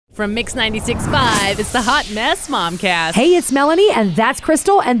From Mix 96.5, it's the Hot Mess Momcast. Hey, it's Melanie, and that's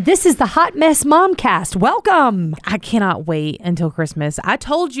Crystal, and this is the Hot Mess Momcast. Welcome. I cannot wait until Christmas. I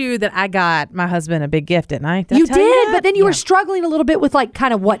told you that I got my husband a big gift, didn't I? You did, but then you were struggling a little bit with like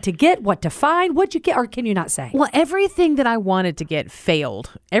kind of what to get, what to find. What'd you get, or can you not say? Well, everything that I wanted to get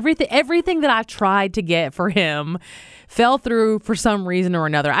failed. Everything that I tried to get for him fell through for some reason or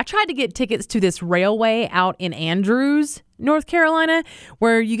another. I tried to get tickets to this railway out in Andrews, North Carolina,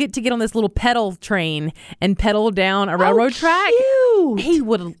 where you get to get on this little pedal train and pedal down a railroad track. Cute. He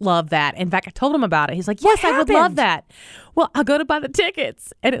would love that. In fact, I told him about it. He's like, yes, I would love that. Well, I'll go to buy the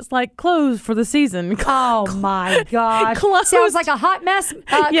tickets, and it's like closed for the season. Oh, my gosh. Closed. Sounds like a hot mess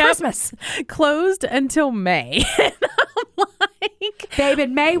Christmas. Closed until May. And I'm like, babe,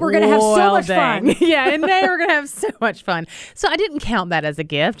 in May, we're going to have so much fun. Yeah, in May, we're going to have so much fun. So I didn't count that as a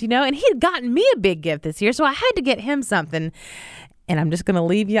gift, and he had gotten me a big gift this year, so I had to get him something. And I'm just going to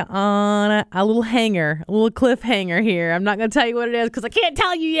leave you on a little hanger, a little cliffhanger here. I'm not going to tell you what it is because I can't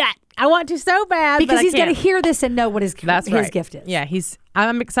tell you yet. I want to so bad, because but he's going to hear this and know what his gift is. Yeah,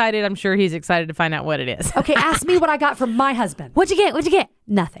 I'm excited. I'm sure he's excited to find out what it is. Okay, ask me what I got from my husband. What'd you get?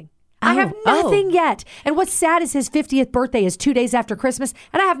 Nothing. I have nothing yet. And what's sad is his 50th birthday is 2 days after Christmas,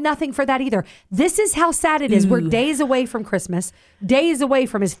 and I have nothing for that either. This is how sad it is. We're days away from Christmas, days away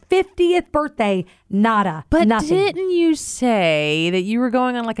from his 50th birthday, nothing. But didn't you say that you were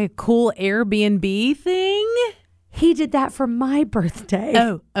going on like a cool Airbnb thing? He did that for my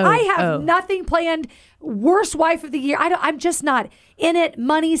birthday. I have nothing planned. Worst wife of the year. I'm just not in it.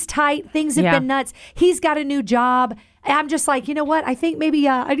 Money's tight. Things have been nuts. He's got a new job. I'm just like, you know what? I think maybe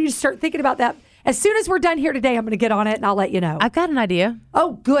I need to start thinking about that. As soon as we're done here today, I'm going to get on it and I'll let you know. I've got an idea.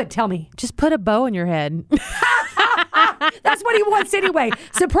 Oh, good. Tell me. Just put a bow in your head. That's what he wants anyway.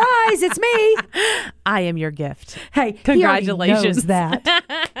 Surprise, it's me. I am your gift. Hey, congratulations. He knows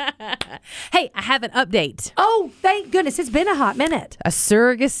that. Hey, I have an update. Oh, thank goodness. It's been a hot minute. A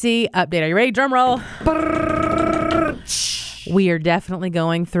surrogacy update. Are you ready? Drum roll. We are definitely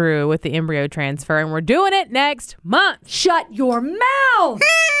going through with the embryo transfer, and we're doing it next month. Shut your mouth.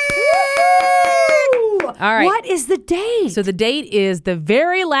 All right. What is the date? So the date is the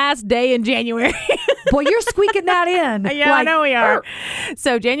very last day in January. Boy, you're squeaking that in. Yeah, I know we are.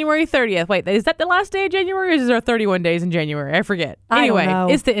 So January 30th. Wait, is that the last day of January, or is there 31 days in January? I forget. Anyway,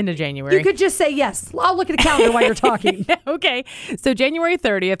 it's the end of January. You could just say yes. I'll look at the calendar while you're talking. Okay. So January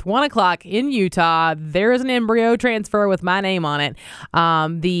 30th, 1 o'clock in Utah, there is an embryo transfer with my name on it.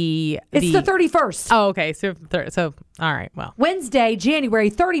 It's the 31st. Oh, okay. So all right. Well, Wednesday, January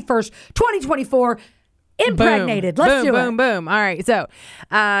 31st, 2024. Impregnated. Let's do it. Boom, boom. All right. So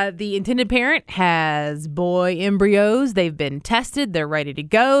the intended parent has boy embryos. They've been tested. They're ready to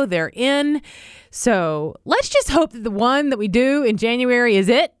go. They're in. So let's just hope that the one that we do in January is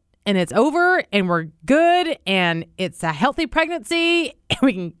it, and it's over, and we're good, and it's a healthy pregnancy, and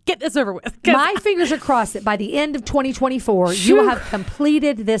we can get this over with. My fingers are crossed that by the end of 2024, you will have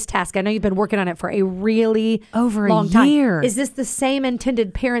completed this task. I know you've been working on it for a really long time. Is this the same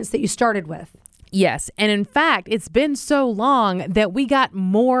intended parents that you started with? Yes. And in fact, it's been so long that we got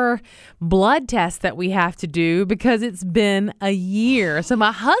more blood tests that we have to do because it's been a year. So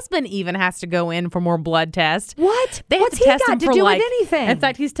my husband even has to go in for more blood tests. What? They What's have to test he him got for to do with anything? In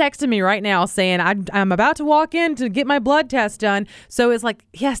fact, he's texting me right now saying, I'm about to walk in to get my blood test done. So it's like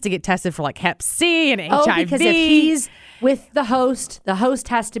he has to get tested for like Hep C and HIV. Oh, because if he's with the host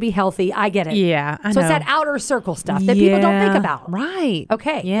has to be healthy. I get it. Yeah, I know. So it's that outer circle stuff that people don't think about. Right.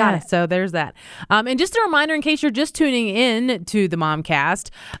 Okay. Yeah. Got it. So there's that. And just a reminder, in case you're just tuning in to the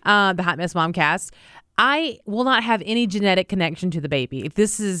Momcast, the Hot Mess Momcast, I will not have any genetic connection to the baby.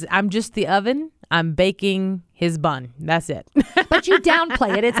 I'm just the oven. I'm baking his bun. That's it. But you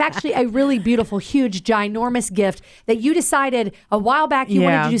downplay it. It's actually a really beautiful, huge, ginormous gift that you decided a while back you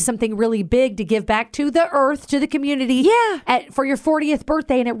wanted to do something really big to give back to the earth, to the community for your 40th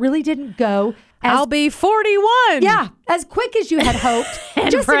birthday, and it really didn't go. I'll be 41. Yeah, as quick as you had hoped.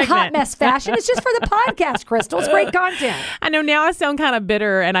 Just pregnant. In hot mess fashion. It's just for the podcast, Crystal. It's great content. I know now I sound kind of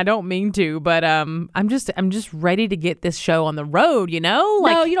bitter, and I don't mean to, but I'm just ready to get this show on the road. No,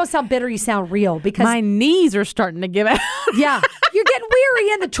 you don't sound bitter. You sound real because my knees are starting to give out. Yeah, you're getting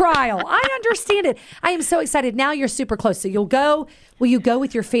weary in the trial. I understand it. I am so excited. Now you're super close. So you'll go. Will you go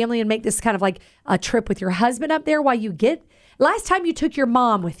with your family and make this kind of like a trip with your husband up there while you get? Last time you took your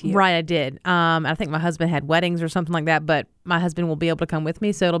mom with you. Right, I did. I think my husband had weddings or something like that, but my husband will be able to come with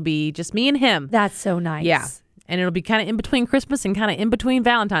me, so it'll be just me and him. That's so nice. Yeah, and it'll be kind of in between Christmas and kind of in between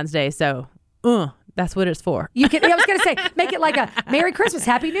Valentine's Day, so That's what it's for. I was going to say, make it like a Merry Christmas,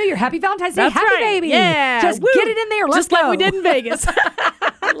 Happy New Year, Happy Valentine's Day, That's Happy right. Baby. Yeah. Just get it in there. Let's Just go. like we did in Vegas.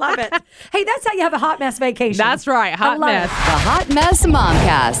 I love it. Hey, that's how you have a hot mess vacation. That's right. Hot mess. The Hot Mess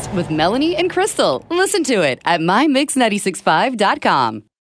Momcast with Melanie and Crystal. Listen to it at mymix965.com.